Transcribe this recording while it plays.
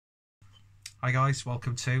Hi guys,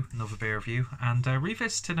 welcome to another beer review, and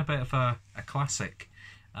revisiting a bit of a classic.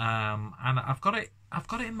 And I've got it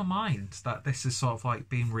in my mind that this is sort of like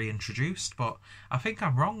being reintroduced, but I think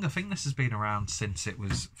I'm wrong. I think this has been around since it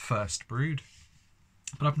was first brewed,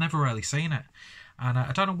 but I've never really seen it, and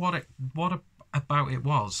I don't know what about it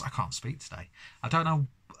was. I can't speak today. I don't know.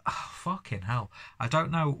 Oh, fucking hell. I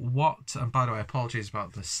don't know what. And by the way, apologies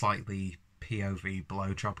about the slightly POV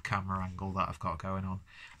blowjob camera angle that I've got going on.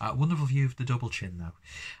 Wonderful view of the double chin though.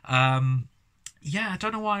 Yeah, I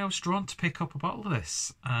don't know why I was drawn to pick up a bottle of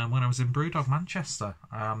this when I was in BrewDog Manchester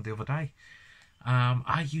the other day.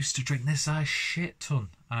 I used to drink this a shit ton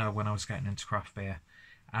when I was getting into craft beer,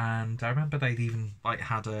 and I remember they'd even like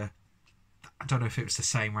had I don't know if it was the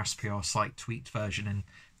same recipe or a slight tweaked version in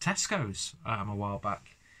Tesco's a while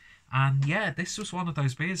back. And yeah, this was one of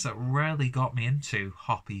those beers that really got me into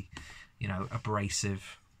hoppy,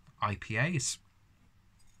 abrasive IPAs.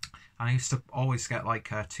 And I used to always get like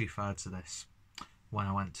 2/3 of this when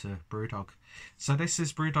I went to BrewDog. So this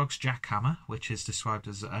is BrewDog's Jackhammer, which is described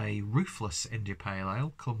as a ruthless India Pale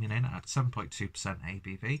Ale, coming in at 7.2%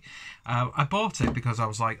 ABV. I bought it because I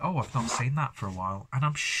was like, oh, I've not seen that for a while. And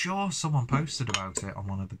I'm sure someone posted about it on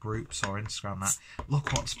one of the groups or Instagram that,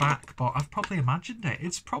 look what's back. But I've probably imagined it.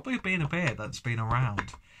 It's probably been a beer that's been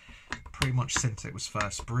around pretty much since it was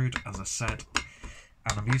first brewed, as I said.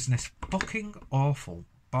 And I'm using this fucking awful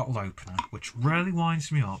bottle opener, which really winds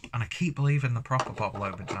me up, and I keep believing the proper bottle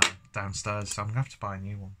opener downstairs, so I'm going to have to buy a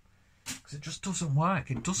new one, because it just doesn't work.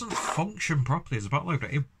 It doesn't function properly as a bottle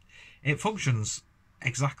opener. It functions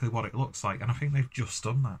exactly what it looks like, and I think they've just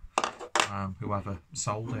done that, whoever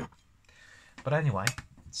sold it. But anyway,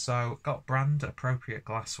 so got brand appropriate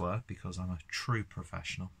glassware, because I'm a true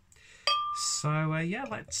professional. So yeah,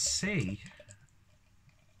 let's see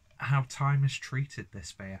how time has treated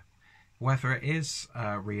this beer. Whether it is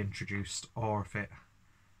reintroduced or if it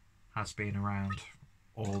has been around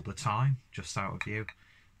all the time, just out of view.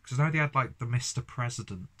 Because I know they had like the Mr.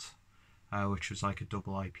 President, which was like a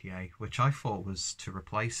double IPA, which I thought was to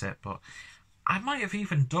replace it. But I might have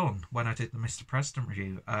even done, when I did the Mr. President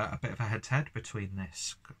review, a bit of a head-to-head between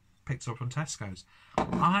this. Picked up from Tesco's.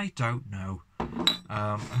 I don't know,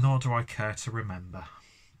 nor do I care to remember.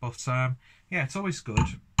 But yeah, it's always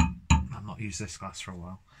good. I've not used this glass for a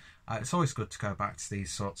while. It's always good to go back to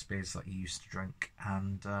these sorts of beers that you used to drink,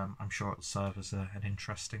 and I'm sure it'll serve as an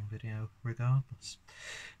interesting video regardless.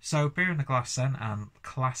 So, beer in the glass then, and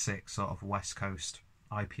classic sort of West Coast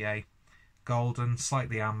IPA. Golden,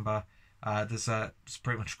 slightly amber. It's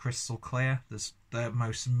pretty much crystal clear. There's the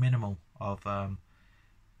most minimal of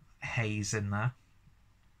haze in there,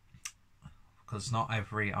 because not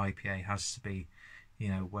every IPA has to be,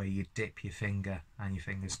 where you dip your finger and your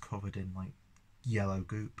finger's covered in like yellow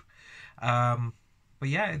goop. But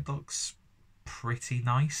yeah, it looks pretty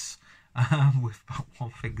nice, with about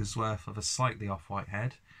one finger's worth of a slightly off-white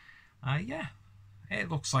head. Yeah, it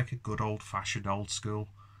looks like a good old-fashioned, old-school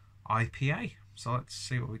IPA. So let's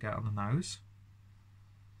see what we get on the nose.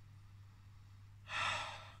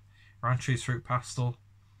 Rancher's fruit pastel.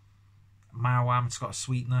 Mawam, it's got a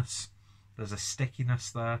sweetness. There's a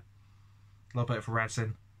stickiness there. A little bit of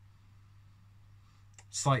resin.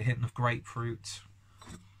 Slight hint of grapefruit.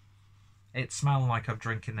 It smelled like I'm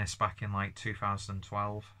drinking this back in like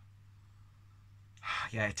 2012.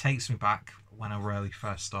 Yeah, it takes me back when I really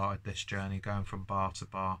first started this journey, going from bar to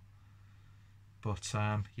bar. But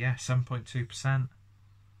yeah, 7.2%.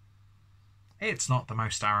 It's not the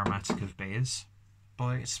most aromatic of beers,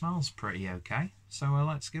 but it smells pretty okay. So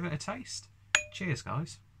let's give it a taste. Cheers,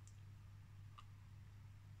 guys.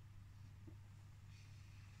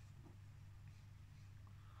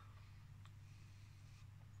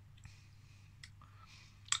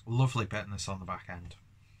 Lovely bitterness on the back end.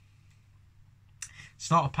 It's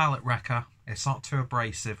not a palate wrecker. It's not too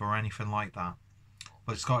abrasive or anything like that.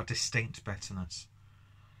 But it's got a distinct bitterness.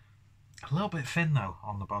 A little bit thin though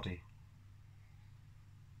on the body.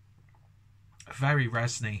 Very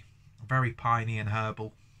resiny. Very piney and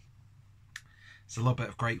herbal. There's a little bit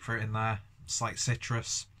of grapefruit in there. Slight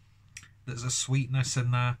citrus. There's a sweetness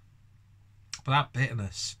in there. But that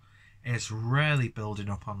bitterness is really building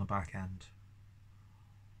up on the back end.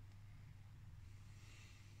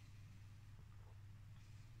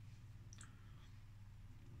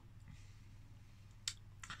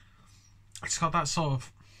 It's got that sort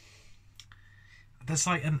of... There's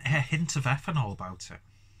like a hint of ethanol about it.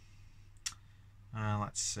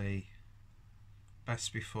 Let's see.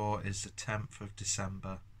 Best before is the 10th of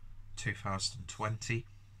December 2020.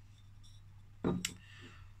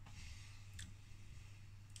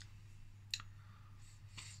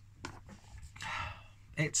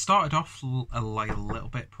 it started off a little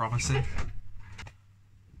bit promising.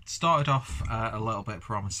 A little bit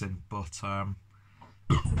promising, but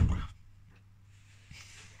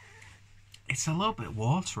it's a little bit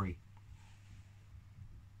watery.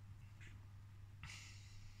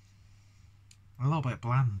 A little bit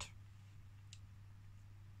bland.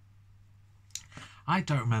 I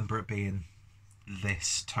don't remember it being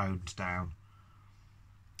this toned down.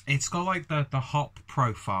 It's got like the hop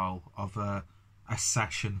profile of a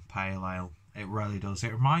session pale ale. It really does.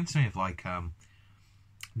 It reminds me of like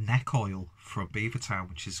neck oil from Beavertown,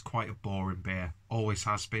 which is quite a boring beer. Always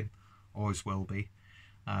has been, always will be.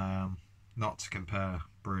 Not to compare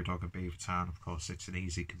BrewDog and Beavertown, of course, it's an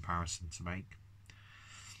easy comparison to make.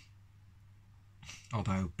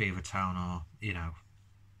 Although Beavertown are, you know,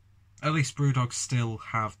 at least BrewDog still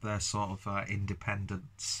have their sort of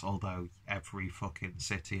independence, although every fucking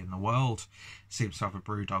city in the world seems to have a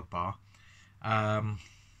BrewDog bar.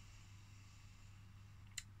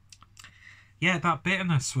 Yeah, that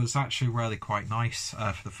bitterness was actually really quite nice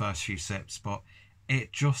for the first few sips, but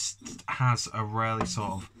it just has a really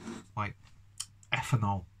sort of like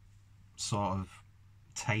ethanol sort of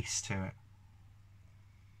taste to it.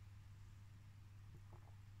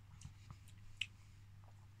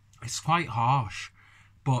 It's quite harsh,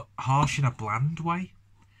 but harsh in a bland way.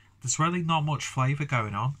 There's really not much flavour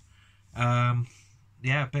going on.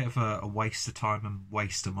 Yeah, a bit of a waste of time and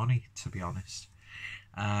waste of money, to be honest.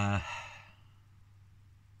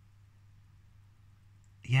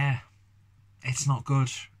 Yeah, it's not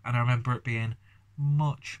good. And I remember it being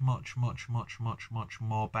much more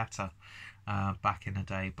better back in the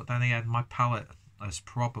day. But then again, my palate has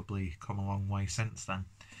probably come a long way since then.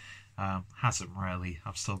 Hasn't really.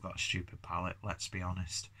 I've still got a stupid palate, let's be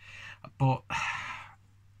honest. But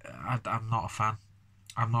I'm not a fan.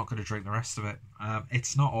 I'm not going to drink the rest of it.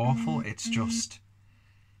 It's not awful. It's just...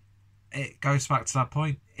 It goes back to that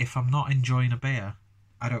point. If I'm not enjoying a beer,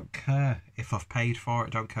 I don't care if I've paid for it. I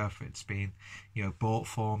don't care if it's been, you know, bought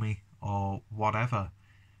for me or whatever.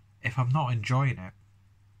 If I'm not enjoying it,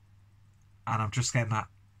 and I'm just getting that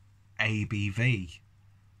ABV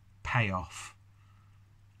payoff,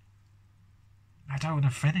 I don't want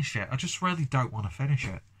to finish it. I just really don't want to finish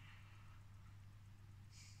it.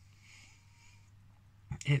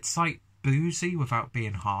 It's like boozy without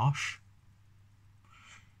being harsh.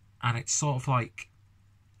 And it's sort of like...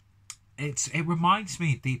 It reminds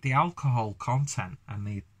me, the alcohol content and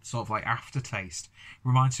the sort of like aftertaste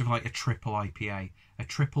reminds me of like a triple IPA. A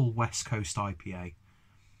triple West Coast IPA.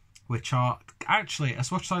 Which are actually,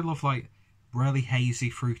 as much as I love like really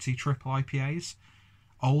hazy, fruity triple IPAs,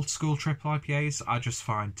 old school triple IPAs I just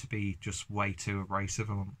find to be just way too abrasive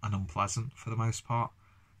and unpleasant for the most part,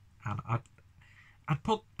 and I'd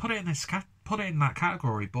put it in that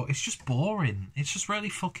category, but it's just boring. It's just really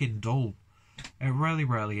fucking dull. It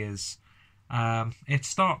really is.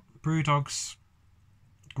 It's not BrewDog's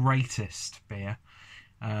greatest beer.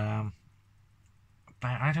 But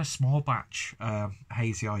I had a small batch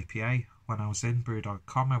hazy IPA when I was in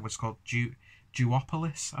BrewDog.com. It was called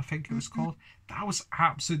Duopolis, I think it was called. That was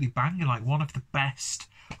absolutely banging, like one of the best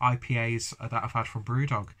IPAs that I've had from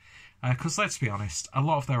BrewDog. Because let's be honest, a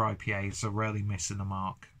lot of their IPAs are really missing the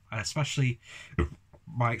mark, especially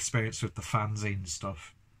my experience with the fanzine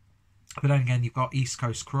stuff. But then again, you've got East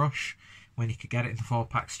Coast Crush, when you could get it in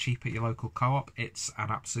 4-packs cheap at your local co-op. It's an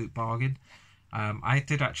absolute bargain. I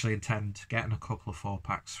did actually intend getting a couple of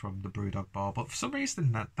 4-packs from the BrewDog bar, but for some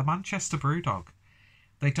reason, the Manchester BrewDog,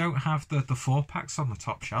 they don't have the 4-packs on the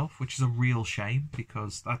top shelf, which is a real shame,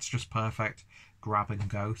 because that's just perfect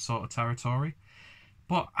grab-and-go sort of territory.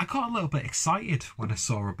 But I got a little bit excited when I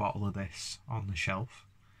saw a bottle of this on the shelf.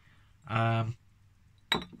 And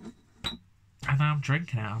now I'm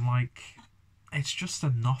drinking it. I'm like, it's just a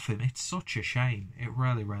nothing. It's such a shame. It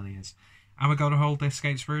really is. Am I going to hold this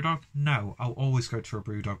against BrewDog? No, I'll always go to a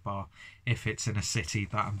BrewDog bar if it's in a city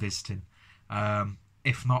that I'm visiting.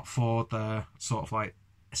 If not for the sort of like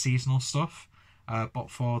seasonal stuff, but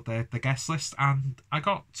for the guest list. And I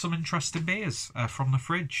got some interesting beers from the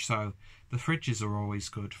fridge, so the fridges are always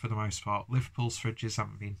good for the most part. Liverpool's fridges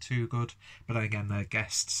haven't been too good, but then again, their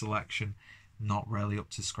guest selection not really up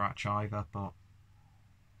to scratch either. But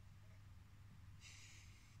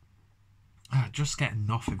just getting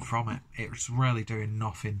nothing from it. It's really doing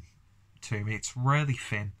nothing to me. It's really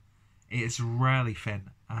thin. It is really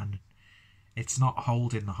thin, and it's not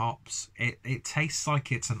holding the hops. It tastes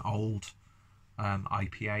like it's an old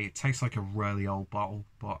IPA. It tastes like a really old bottle,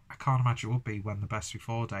 but I can't imagine it would be when the best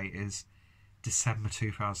before date is December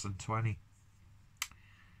 2020.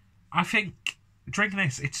 I think drinking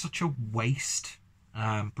this, it's such a waste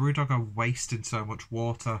BrewDog are wasting so much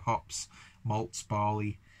water, hops, malts,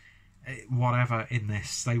 barley, whatever in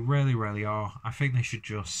this. They really, really are. I think they should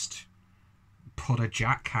just put a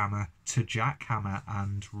jackhammer to jackhammer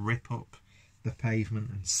and rip up the pavement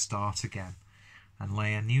and start again. And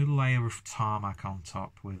lay a new layer of tarmac on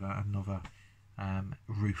top with another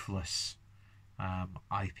roofless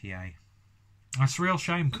IPA. That's a real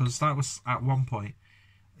shame, because that was at one point.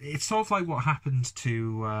 It's sort of like what happened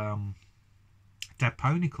to Dead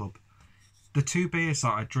Pony Club. The two beers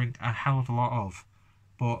that I drink a hell of a lot of,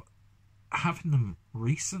 but having them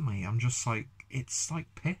recently, I'm just like, it's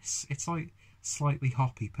like piss. It's like slightly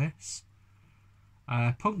hoppy piss.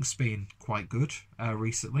 Punk's been quite good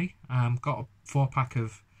recently. Got a 4-pack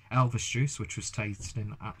of Elvis juice, which was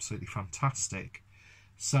tasting absolutely fantastic.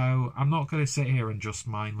 So I'm not going to sit here and just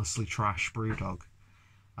mindlessly trash BrewDog.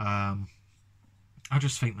 I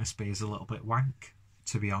just think this beer is a little bit wank,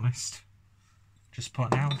 to be honest. Just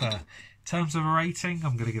putting out there. In terms of a rating,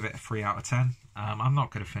 I'm going to give it a 3 out of 10. I'm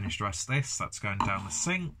not going to finish the rest of this. That's going down the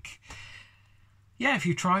sink. Yeah, if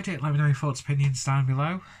you tried it, let me know your thoughts, opinions down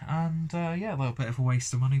below. And yeah, a little bit of a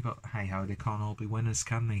waste of money, but hey ho, they can't all be winners,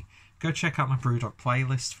 can they? Go check out my BrewDog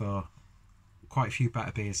playlist for quite a few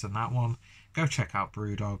better beers than that one. Go check out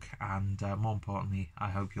BrewDog, and more importantly, I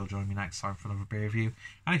hope you'll join me next time for another beer review.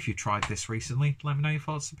 And if you tried this recently, let me know your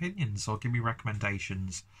thoughts, opinions, or give me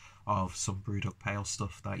recommendations of some BrewDog Pale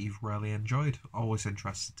stuff that you've really enjoyed. Always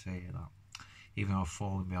interested to hear that, even though I've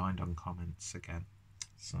fallen behind on comments again.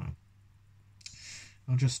 So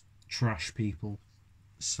I'll just trash people,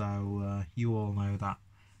 so you all know that,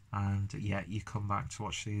 and yet you come back to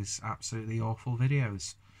watch these absolutely awful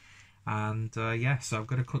videos. And yeah, so I'm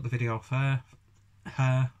going to cut the video off here.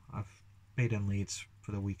 I've been in Leeds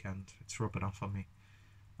for the weekend. It's rubbing off on me.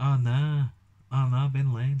 Oh no, I've been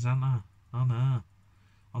in Leeds, haven't I? Oh no,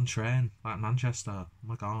 on train, like Manchester. Oh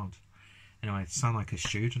my god. Anyway, I sound like a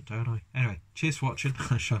student, don't I? Anyway, cheers for watching.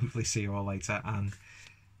 I shall hopefully see you all later, and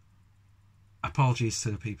apologies to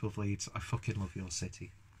the people of Leeds. I fucking love your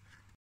city.